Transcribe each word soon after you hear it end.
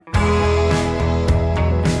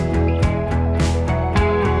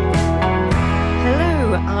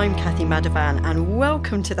I'm Kathy Madavan, and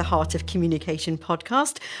welcome to the Heart of Communication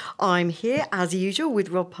podcast. I'm here, as usual, with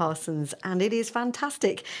Rob Parsons, and it is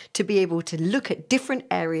fantastic to be able to look at different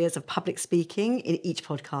areas of public speaking in each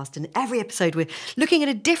podcast. And every episode, we're looking at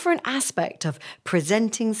a different aspect of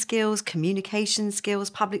presenting skills, communication skills,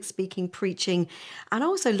 public speaking, preaching, and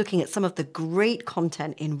also looking at some of the great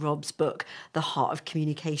content in Rob's book, The Heart of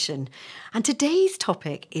Communication. And today's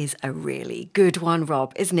topic is a really good one,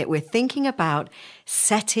 Rob, isn't it? We're thinking about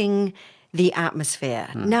setting the atmosphere.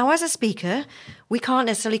 Now, as a speaker, we can't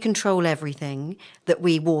necessarily control everything that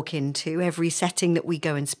we walk into, every setting that we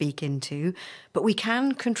go and speak into, but we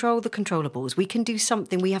can control the controllables. We can do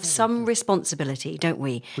something. We have some responsibility, don't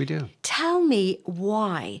we? We do. Tell me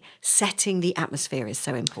why setting the atmosphere is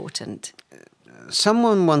so important.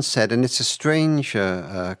 Someone once said, and it's a strange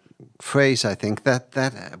phrase, I think, that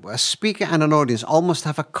a speaker and an audience almost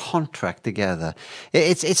have a contract together.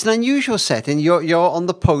 It's an unusual setting. You're on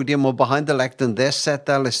the podium or behind the lectern. They're set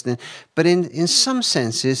there listening. But in some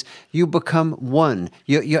senses, you become one.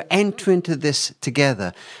 You enter into this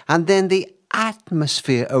together. And then the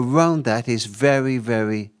atmosphere around that is very,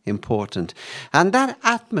 very important. And that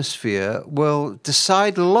atmosphere will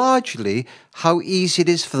decide largely how easy it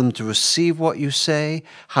is for them to receive what you say,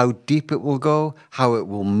 how deep it will go, how it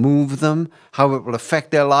will move them, how it will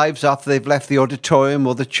affect their lives after they've left the auditorium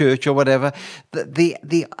or the church or whatever.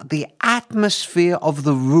 The atmosphere of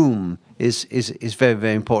the room is very,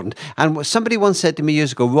 very important. And somebody once said to me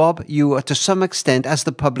years ago, Rob, you are to some extent, as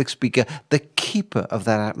the public speaker, the keeper of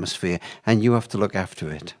that atmosphere, and you have to look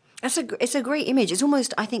after it. It's a great image. It's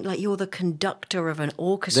almost, I think, like you're the conductor of an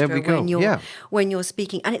orchestra when you're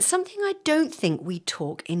speaking. And it's something I don't think we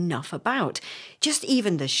talk enough about. Just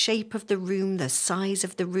even the shape of the room, the size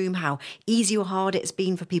of the room, how easy or hard it's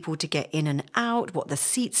been for people to get in and out, what the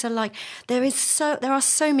seats are like. There are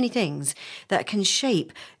so many things that can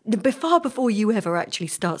shape far before you ever actually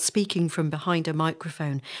start speaking from behind a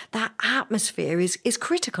microphone. That atmosphere is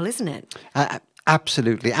critical, isn't it?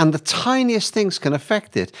 Absolutely. And the tiniest things can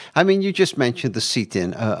affect it. I mean, you just mentioned the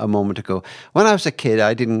seating a moment ago. When I was a kid,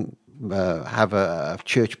 I didn't have a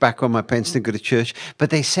church background. My parents didn't go to church, but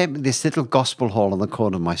they sent me this little gospel hall on the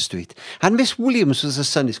corner of my street. And Miss Williams was a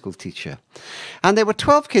Sunday school teacher. And there were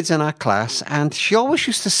 12 kids in our class, and she always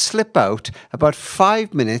used to slip out about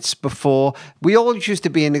 5 minutes before. We all used to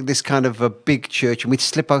be in this kind of a big church, and we'd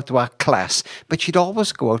slip out to our class, but she'd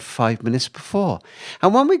always go out 5 minutes before.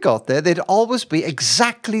 And when we got there, there'd always be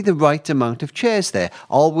exactly the right amount of chairs there,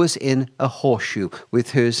 always in a horseshoe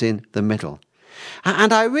with hers in the middle.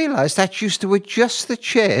 And I realised that used to adjust the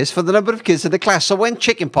chairs for the number of kids in the class. So when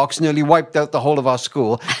chickenpox nearly wiped out the whole of our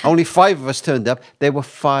school, only 5 of us turned up, there were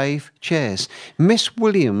 5 chairs. Miss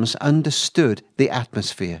Williams understood the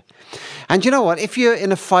atmosphere. And you know what? If you're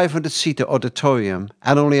in a 500-seater auditorium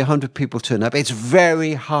and only 100 people turn up, it's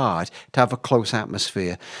very hard to have a close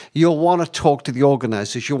atmosphere. You'll want to talk to the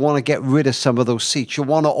organisers. You'll want to get rid of some of those seats. You'll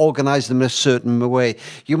want to organise them in a certain way.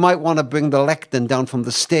 You might want to bring the lectern down from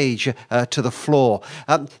the stage to the floor.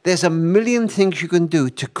 There's a million things you can do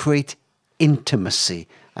to create intimacy.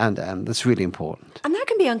 And that's really important. And that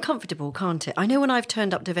can be uncomfortable, can't it? I know when I've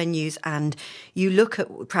turned up to venues and you look at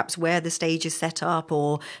perhaps where the stage is set up,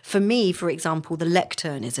 or for me, for example, the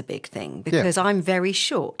lectern is a big thing because I'm very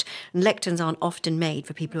short. And lecterns aren't often made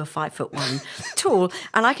for people who are 5'1" tall.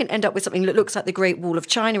 And I can end up with something that looks like the Great Wall of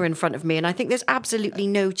China in front of me. And I think there's absolutely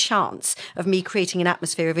no chance of me creating an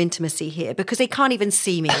atmosphere of intimacy here because they can't even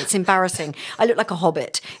see me. It's embarrassing. I look like a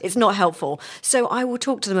hobbit. It's not helpful. So I will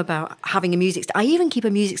talk to them about having a music stand. I even keep a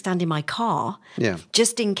music stand in my car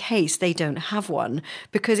just in case they don't have one,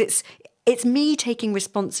 because it's me taking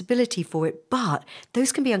responsibility for it, but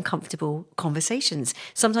those can be uncomfortable conversations.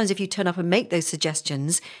 Sometimes if you turn up and make those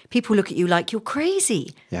suggestions, people look at you like you're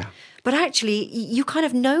crazy. Yeah. But actually, you kind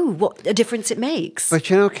of know what a difference it makes. But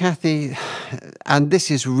you know, Kathy, and this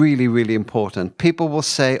is really, really important. People will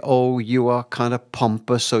say, oh, you are kind of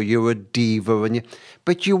pompous or you're a diva.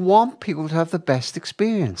 But you want people to have the best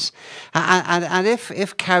experience. And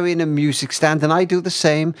if carrying a music stand, and I do the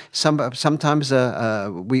same, sometimes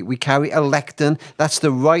we carry a lectern, that's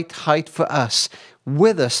the right height for us.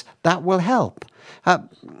 With us, that will help.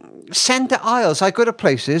 Centre aisles. I go to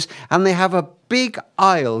places and they have a big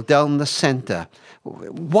aisle down the centre.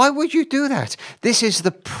 Why would you do that? This is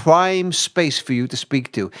the prime space for you to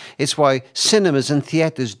speak to. It's why cinemas and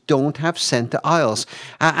theatres don't have centre aisles.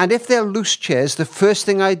 And if they're loose chairs, the first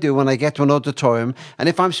thing I do when I get to an auditorium, and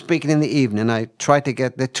if I'm speaking in the evening, I try to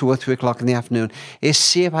get there 2 or 3 o'clock in the afternoon, is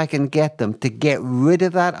see if I can get them to get rid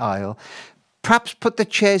of that aisle. Perhaps put the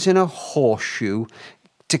chairs in a horseshoe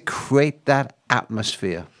to create that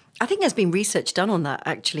atmosphere. I think there's been research done on that,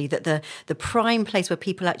 actually, that the prime place where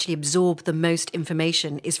people actually absorb the most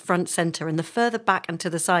information is front centre. And the further back and to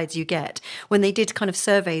the sides you get, when they did kind of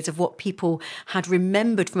surveys of what people had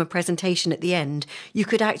remembered from a presentation at the end, you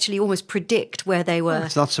could actually almost predict where they were.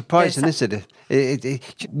 It's not surprising, is it?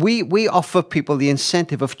 We offer people the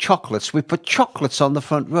incentive of chocolates. We put chocolates on the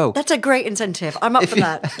front row. That's a great incentive. I'm up for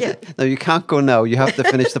that. Yeah. No, you can't go now. You have to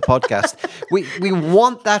finish the podcast. We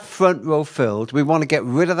want that front row filled. We want to get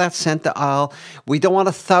rid of that centre aisle. We don't want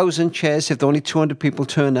 1,000 chairs if only 200 people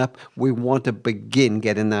turn up. We want to begin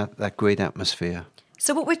getting that great atmosphere.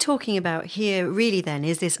 So what we're talking about here really then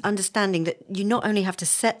is this understanding that you not only have to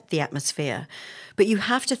set the atmosphere, but you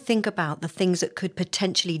have to think about the things that could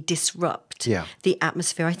potentially disrupt the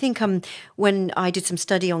atmosphere. I think when I did some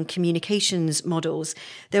study on communications models,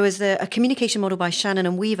 there was a communication model by Shannon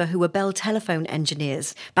and Weaver, who were Bell telephone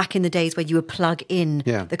engineers back in the days where you would plug in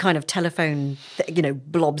the kind of telephone,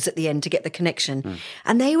 blobs at the end to get the connection.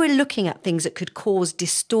 And they were looking at things that could cause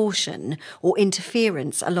distortion or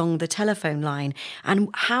interference along the telephone line and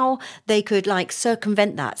how they could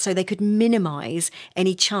circumvent that so they could minimize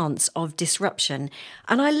any chance of disruption.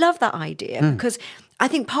 And I love that idea because I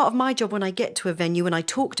think part of my job when I get to a venue and I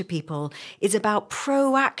talk to people is about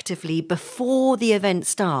proactively, before the event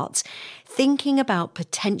starts, thinking about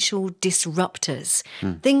potential disruptors,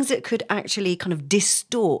 things that could actually kind of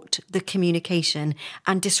distort the communication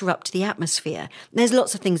and disrupt the atmosphere. There's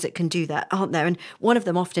lots of things that can do that, aren't there? And one of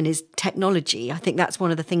them often is technology. I think that's one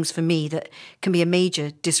of the things for me that can be a major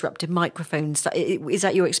disruptive. Microphones. Is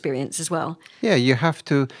that your experience as well? Yeah, you have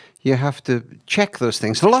to check those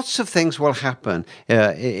things. Lots of things will happen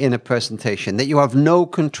in a presentation that you have no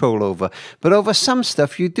control over, but over some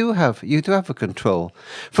stuff you do have a control.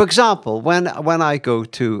 For example, when I go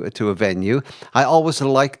to a venue, I always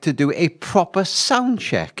like to do a proper sound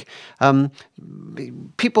check.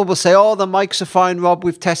 People will say, "Oh, the mics are fine, Rob.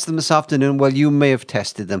 We've tested them this afternoon." Well, you may have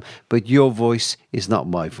tested them, but your voice is not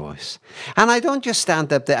my voice. And I don't just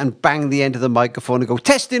stand up there and bang the end of the microphone and go,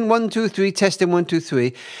 "Testing 1, 2, 3, testing 1, 2,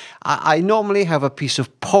 3." I normally have a piece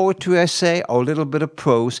of poetry essay or a little bit of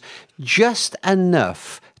prose, just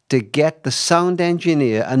enough to get the sound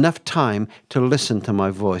engineer enough time to listen to my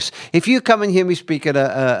voice. If you come and hear me speak at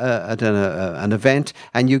an event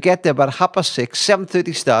and you get there about 6:30,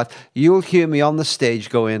 7:30 start, you'll hear me on the stage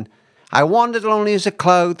going, "I wandered only as a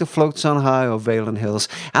cloud that floats on high or Vale hills."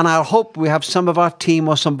 And I hope we have some of our team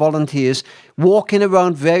or some volunteers walking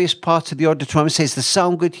around various parts of the auditorium and say, "Is the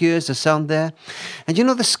sound good here? Is the sound there?" And you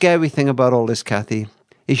know the scary thing about all this, Kathy,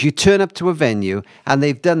 is you turn up to a venue and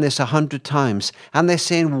they've done this 100 times and they're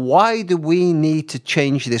saying, "Why do we need to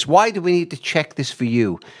change this? Why do we need to check this for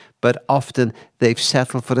you?" But often they've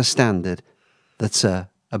settled for a standard that's a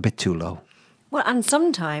bit too low. Well, and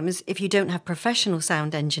sometimes if you don't have professional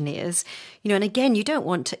sound engineers, and again, you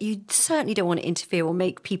certainly don't want to interfere or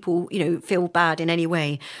make people, feel bad in any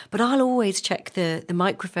way. But I'll always check the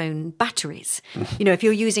microphone batteries. If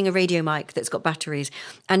you're using a radio mic that's got batteries,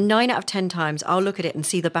 and 9 out of 10 times I'll look at it and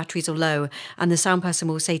see the batteries are low, and the sound person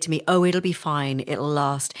will say to me, "Oh, it'll be fine, it'll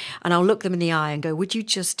last." And I'll look them in the eye and go, "Would you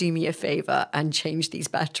just do me a favor and change these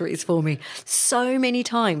batteries for me?" So many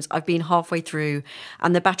times I've been halfway through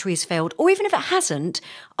and the battery has failed, or even if it hasn't,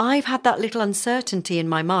 I've had that little uncertainty in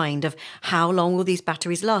my mind of how long will these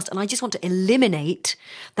batteries last, and I just want to eliminate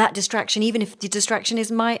that distraction, even if the distraction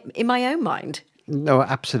is in my own mind. No,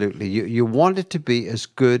 absolutely. You want it to be as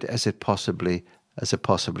good as it possibly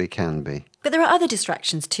can be. But there are other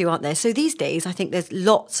distractions too, aren't there? So these days, I think there's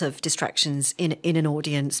lots of distractions in an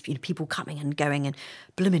audience, people coming and going and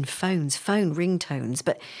blooming phone ringtones.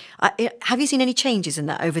 But have you seen any changes in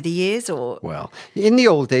that over the years? Or Well, in the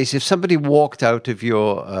old days, if somebody walked out of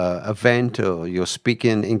your event or your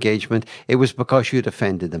speaking engagement, it was because you'd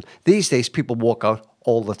offended them. These days, people walk out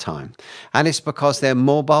all the time. And it's because their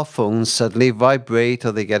mobile phones suddenly vibrate,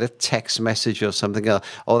 or they get a text message or something,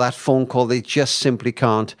 or that phone call they just simply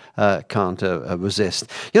can't resist.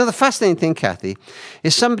 The fascinating thing, Kathy,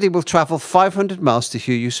 is somebody will travel 500 miles to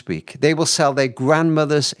hear you speak. They will sell their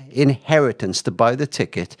grandmother's inheritance to buy the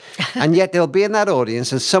ticket, and yet they'll be in that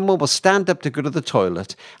audience and someone will stand up to go to the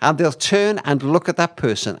toilet and they'll turn and look at that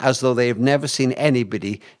person as though they've never seen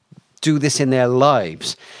anybody do this in their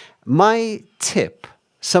lives. My tip,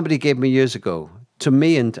 somebody gave me years ago, to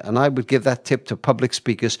me, and I would give that tip to public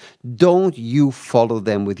speakers: don't you follow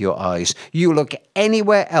them with your eyes. You look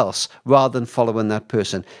anywhere else rather than following that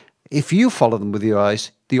person. If you follow them with your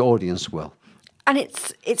eyes, the audience will. And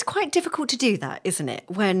it's quite difficult to do that, isn't it?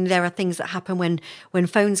 When there are things that happen when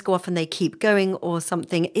phones go off and they keep going or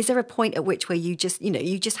something. Is there a point at which where you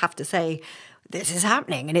just have to say, this is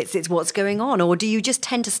happening and it's what's going on? Or do you just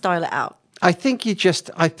tend to style it out? I think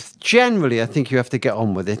I think you have to get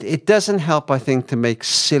on with it. It doesn't help, I think, to make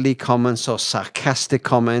silly comments or sarcastic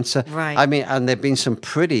comments. Right. I mean, and there have been some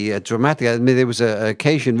pretty dramatic. I mean, there was an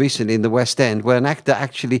occasion recently in the West End where an actor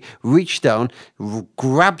actually reached down,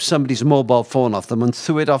 grabbed somebody's mobile phone off them and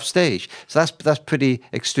threw it off stage. So that's pretty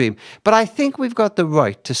extreme. But I think we've got the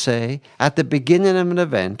right to say at the beginning of an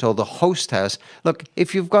event, or the host has, look,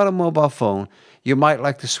 if you've got a mobile phone, you might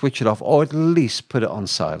like to switch it off or at least put it on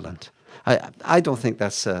silent. I don't think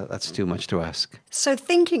that's too much to ask. So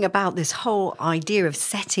thinking about this whole idea of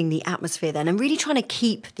setting the atmosphere then and really trying to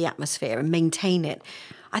keep the atmosphere and maintain it,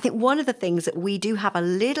 I think one of the things that we do have a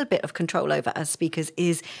little bit of control over as speakers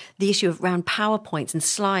is the issue of around PowerPoints and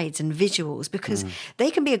slides and visuals, because they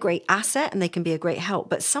can be a great asset and they can be a great help,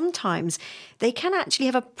 but sometimes they can actually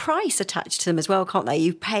have a price attached to them as well, can't they?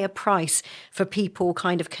 You pay a price for people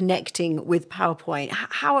kind of connecting with PowerPoint.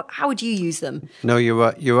 How would you use them? No, you're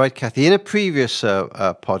right, Kathy. In a previous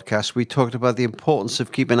podcast, we talked about the importance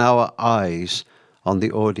of keeping our eyes on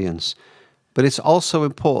the audience. But it's also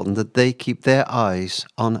important that they keep their eyes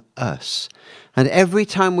on us. And every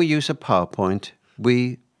time we use a PowerPoint,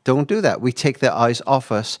 we don't do that. We take their eyes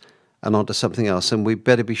off us and onto something else, and we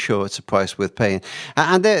better be sure it's a price worth paying.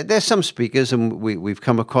 And there's some speakers, and we've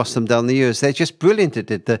come across them down the years, they're just brilliant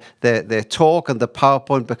at it. Their talk and the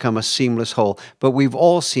PowerPoint become a seamless whole. But we've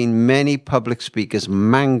all seen many public speakers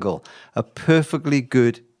mangle a perfectly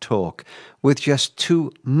good talk with just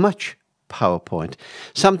too much PowerPoint.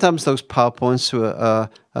 Sometimes those PowerPoints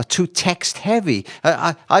are too text heavy.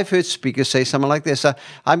 I've heard speakers say something like this.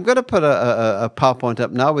 I'm going to put a PowerPoint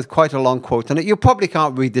up now with quite a long quote on it. You probably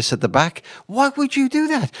can't read this at the back. Why would you do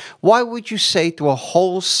that? Why would you say to a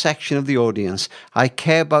whole section of the audience, I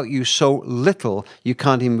care about you so little you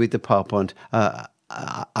can't even read the PowerPoint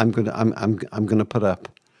I'm going to put up?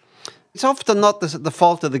 It's often not the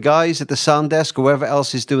fault of the guys at the sound desk or whoever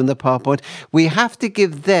else is doing the PowerPoint. We have to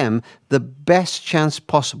give them the best chance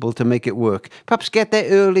possible to make it work. Perhaps get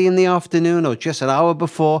there early in the afternoon or just an hour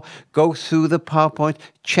before, go through the PowerPoint,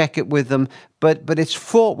 check it with them. But it's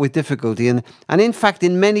fraught with difficulty. And in fact,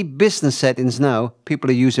 in many business settings now, people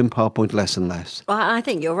are using PowerPoint less and less. Well, I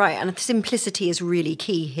think you're right. And simplicity is really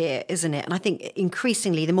key here, isn't it? And I think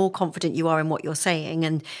increasingly, the more confident you are in what you're saying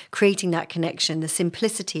and creating that connection, the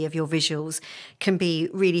simplicity of your visuals can be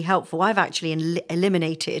really helpful. I've actually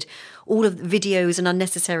eliminated all of the videos and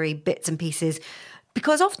unnecessary bits and pieces,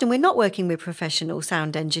 because often we're not working with professional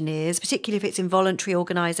sound engineers, particularly if it's in voluntary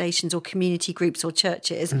organisations or community groups or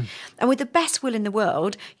churches. And with the best will in the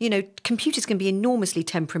world, computers can be enormously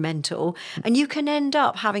temperamental, and you can end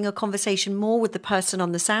up having a conversation more with the person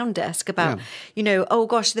on the sound desk about, oh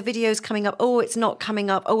gosh, the video's coming up. Oh, it's not coming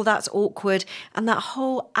up. Oh, that's awkward. And that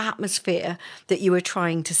whole atmosphere that you were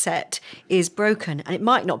trying to set is broken. And it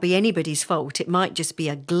might not be anybody's fault. It might just be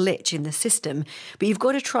a glitch in the system. But you've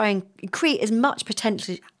got to try and create as much potential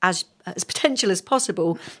as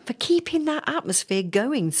possible for keeping that atmosphere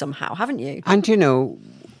going somehow, haven't you? And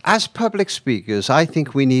as public speakers, I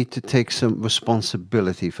think we need to take some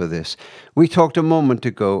responsibility for this. We talked a moment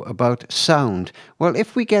ago about sound. Well,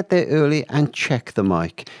 if we get there early and check the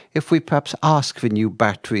mic, if we perhaps ask for new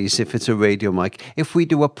batteries if it's a radio mic, if we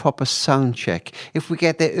do a proper sound check, if we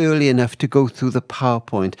get there early enough to go through the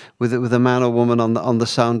PowerPoint with a man or woman on the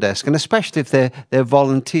sound desk, and especially if they're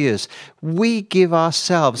volunteers, we give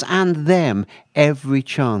ourselves and them every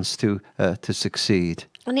chance to succeed.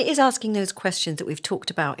 And it is asking those questions that we've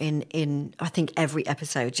talked about in I think every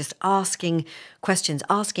episode, just asking questions,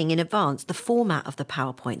 asking in advance the format of the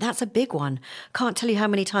PowerPoint. That's a big one. Can't tell you how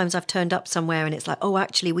many times I've turned up somewhere and it's like, oh,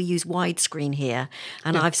 actually we use widescreen here.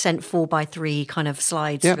 And I've sent 4x3 kind of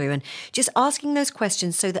slides through, and just asking those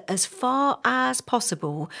questions so that as far as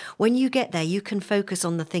possible, when you get there, you can focus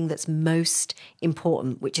on the thing that's most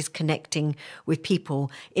important, which is connecting with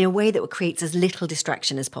people in a way that creates as little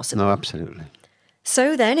distraction as possible. No, absolutely.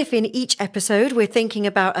 So then, if in each episode we're thinking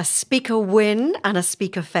about a speaker win and a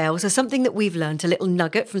speaker fail, so something that we've learned, a little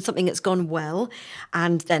nugget from something that's gone well,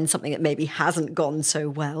 and then something that maybe hasn't gone so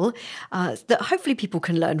well, that hopefully people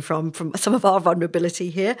can learn from some of our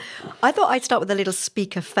vulnerability here, I thought I'd start with a little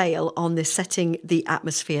speaker fail on this setting the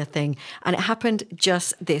atmosphere thing. And it happened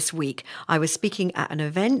just this week. I was speaking at an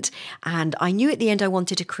event, and I knew at the end I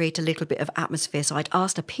wanted to create a little bit of atmosphere, so I'd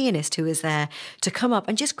asked a pianist who was there to come up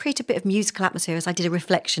and just create a bit of musical atmosphere as I did a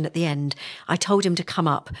reflection at the end. I told him to come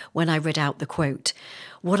up when I read out the quote.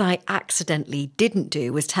 What I accidentally didn't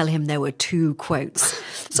do was tell him there were 2 quotes.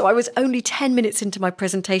 So I was only 10 minutes into my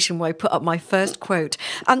presentation where I put up my first quote,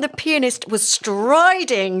 and the pianist was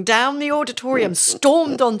striding down the auditorium,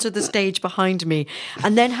 stormed onto the stage behind me,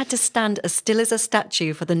 and then had to stand as still as a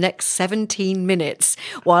statue for the next 17 minutes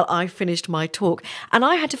while I finished my talk. And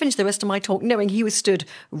I had to finish the rest of my talk knowing he was stood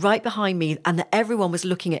right behind me and that everyone was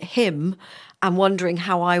looking at him and wondering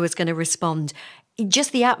how I was going to respond.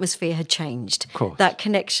 Just the atmosphere had changed. Of course. That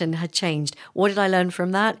connection had changed. What did I learn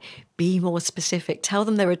from that? Be more specific. Tell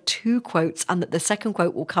them there are 2 quotes and that the second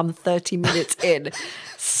quote will come 30 minutes in.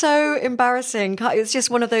 So embarrassing. It's just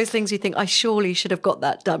one of those things you think, I surely should have got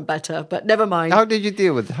that done better, but never mind. How did you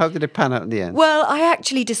deal with it? How did it pan out in the end? Well, I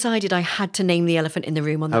actually decided I had to name the elephant in the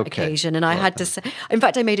room on that occasion. And I had to say, in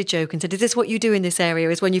fact, I made a joke and said, is this what you do in this area?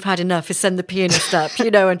 Is when you've had enough, is send the pianist up,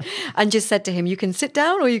 and just said to him, you can sit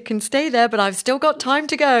down or you can stay there, but I've still got time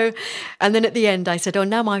to go. And then at the end, I said, oh,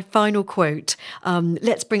 now my final quote,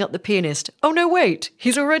 let's bring up the pianist. Oh, no, wait,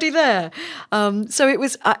 he's already there. So it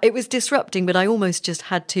was disrupting, but I almost just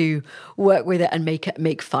had to work with it and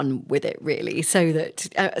make fun with it, really, so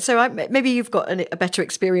that maybe you've got a better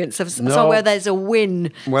experience of somewhere there's a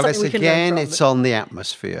win. Well, it's on the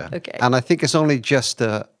atmosphere. Okay. And I think it's only just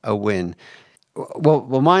a win.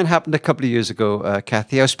 Well, mine happened a couple of years ago,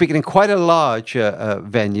 Kathy. I was speaking in quite a large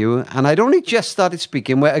venue, and I'd only just started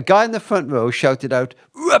speaking where a guy in the front row shouted out,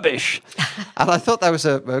 "Rubbish!" And I thought that was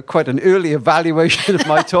quite an early evaluation of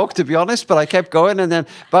my talk, to be honest, but I kept going, and then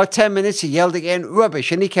about 10 minutes he yelled again,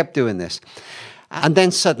 "Rubbish!" And he kept doing this. And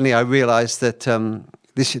then suddenly I realized that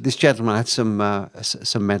this gentleman had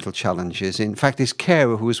some mental challenges. In fact, his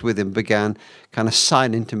carer who was with him began kind of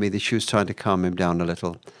signing to me that she was trying to calm him down a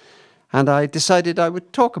little. And I decided I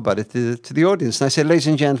would talk about it to the audience. And I said, ladies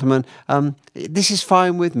and gentlemen, this is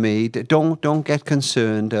fine with me. Don't get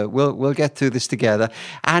concerned. We'll get through this together.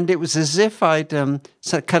 And it was as if I'd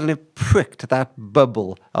kind of pricked that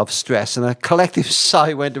bubble of stress, and a collective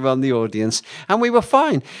sigh went around the audience, and we were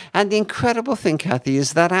fine. And the incredible thing, Kathy,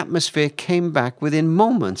 is that atmosphere came back within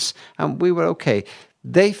moments, and we were okay.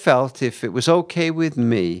 They felt if it was okay with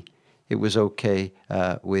me, it was okay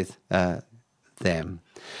with them.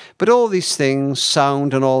 But all these things,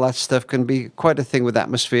 sound and all that stuff, can be quite a thing with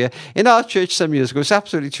atmosphere. In our church some years ago, it's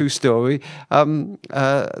absolutely true story. One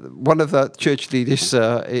of the church leaders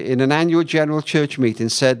in an annual general church meeting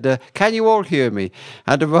said, "Can you all hear me?"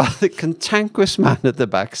 And a rather cantankerous man at the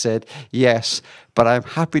back said, "Yes, but I'm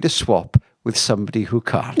happy to swap with somebody who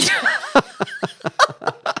can't."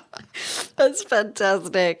 That's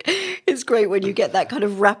fantastic. It's great when you get that kind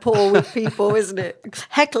of rapport with people, isn't it?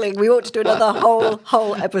 Heckling. We ought to do another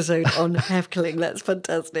whole episode on heckling. That's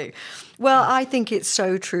fantastic. Well, I think it's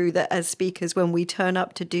so true that as speakers, when we turn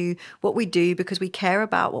up to do what we do because we care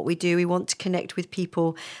about what we do, we want to connect with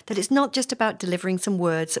people, that it's not just about delivering some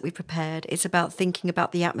words that we prepared. It's about thinking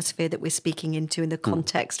about the atmosphere that we're speaking into and the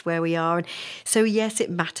context where we are. And so, yes,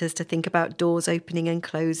 it matters to think about doors opening and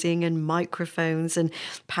closing and microphones and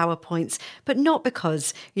PowerPoints, but not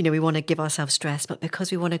because, we want to give ourselves stress, but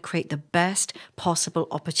because we want to create the best possible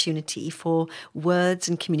opportunity for words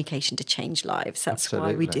and communication to change lives. That's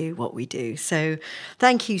Absolutely. Why we do what we do. So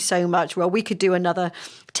thank you so much. Well, we could do another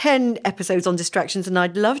 10 episodes on distractions, and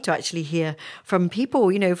I'd love to actually hear from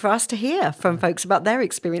people, for us to hear from folks about their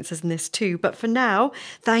experiences in this too. But for now,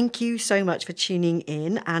 thank you so much for tuning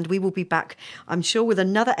in, and we will be back, I'm sure, with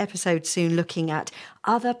another episode soon looking at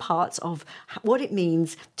other parts of what it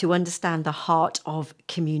means to understand the heart of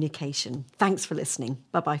communication. Thanks for listening.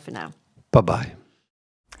 Bye-bye for now. Bye-bye.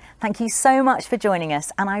 Thank you so much for joining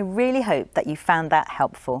us, and I really hope that you found that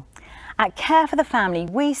helpful. At Care for the Family,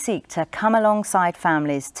 we seek to come alongside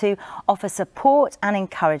families to offer support and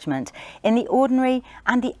encouragement in the ordinary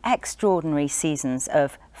and the extraordinary seasons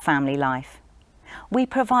of family life. We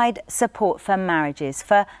provide support for marriages,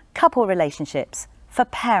 for couple relationships, for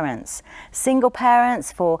parents, single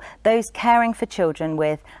parents, for those caring for children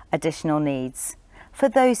with additional needs, for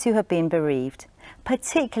those who have been bereaved,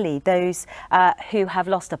 particularly those who have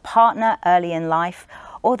lost a partner early in life,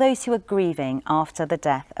 or those who are grieving after the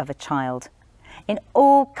death of a child. In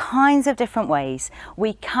all kinds of different ways,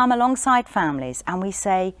 we come alongside families and we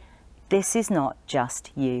say, this is not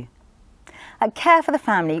just you. At Care for the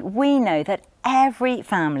Family, we know that every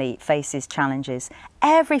family faces challenges.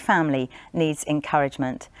 Every family needs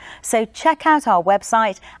encouragement. So check out our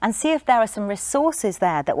website and see if there are some resources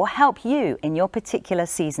there that will help you in your particular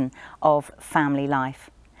season of family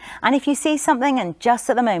life. And if you see something and just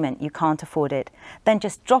at the moment you can't afford it, then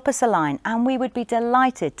just drop us a line and we would be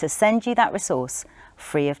delighted to send you that resource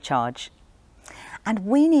free of charge. And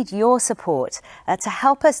we need your support to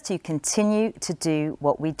help us to continue to do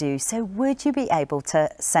what we do. So would you be able to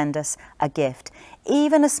send us a gift?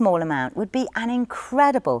 Even a small amount would be an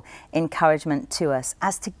incredible encouragement to us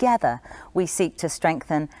as together we seek to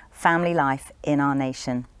strengthen family life in our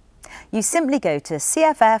nation. You simply go to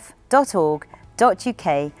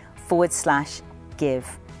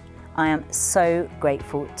cff.org.uk/give. I am so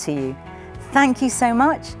grateful to you. Thank you so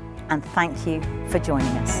much, and thank you for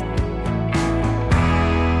joining us.